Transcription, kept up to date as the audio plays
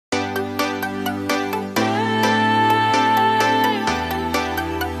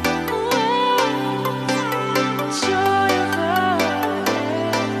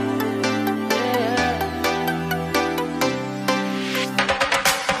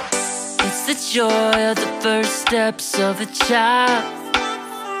It's the joy of the first steps of a child.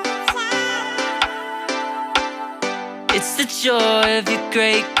 It's the joy of your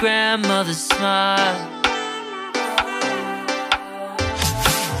great-grandmother's smile.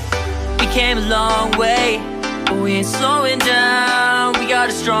 We came a long way, but we ain't slowing down. We got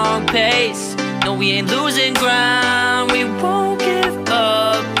a strong pace, no, we ain't losing ground. We won't give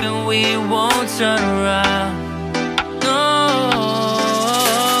up and we won't turn around. No,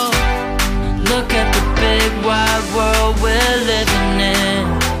 look at the big wide world we're living in.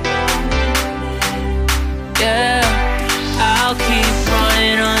 Yeah, I'll keep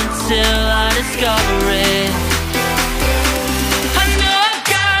running until I discover it. I know I've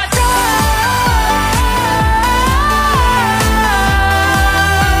got drive.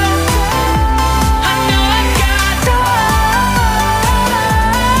 I know I've got drive.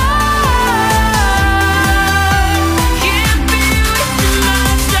 Can't be wasting my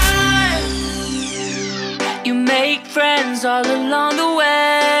time. You make friends all along the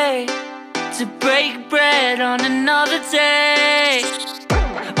way, to break bread on another day.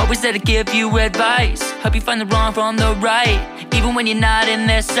 Always there to give you advice, help you find the wrong from the right. Even when you're not in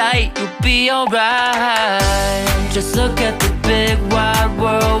their sight, you'll be alright. Just look at the big wide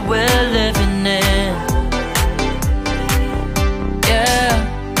world we're living in. Yeah,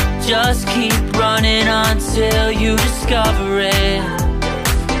 just keep running until you discover it.